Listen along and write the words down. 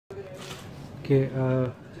Okay,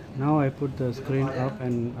 now I put the screen up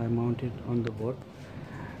and I mount it on the board,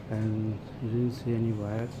 and you didn't see any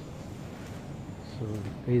wires. So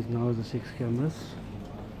there is now the 6 cameras,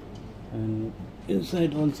 and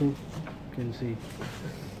inside also you can see,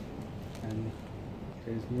 and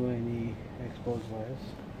there is no any exposed wires.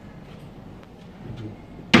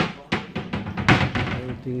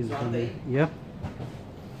 Everything is done. Yep.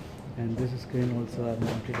 And this screen also I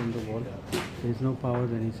mounted on the wall. There is no power,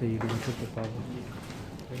 then you say you can put the power.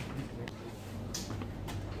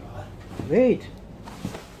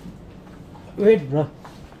 Wait, bro.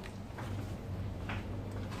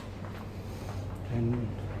 And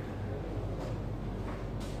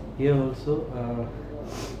here also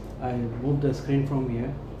I moved the screen from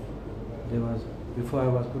here. There was, before I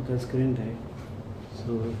was put the screen there,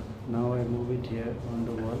 so now I move it here on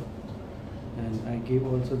the wall, and I give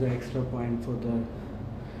also the extra point for the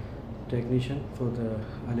technician for the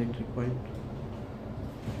electric point.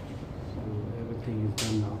 So everything is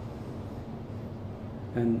done now,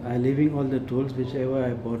 and I leaving all the tools whichever I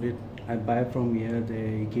bought it. I buy from here,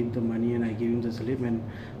 they give the money and I give him the slip, and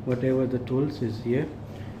whatever the tools is here,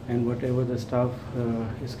 and whatever the stuff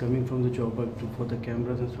is coming from the job for the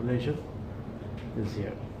cameras installation is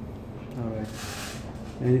here. Alright,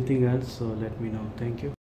 anything else, so let me know. Thank you.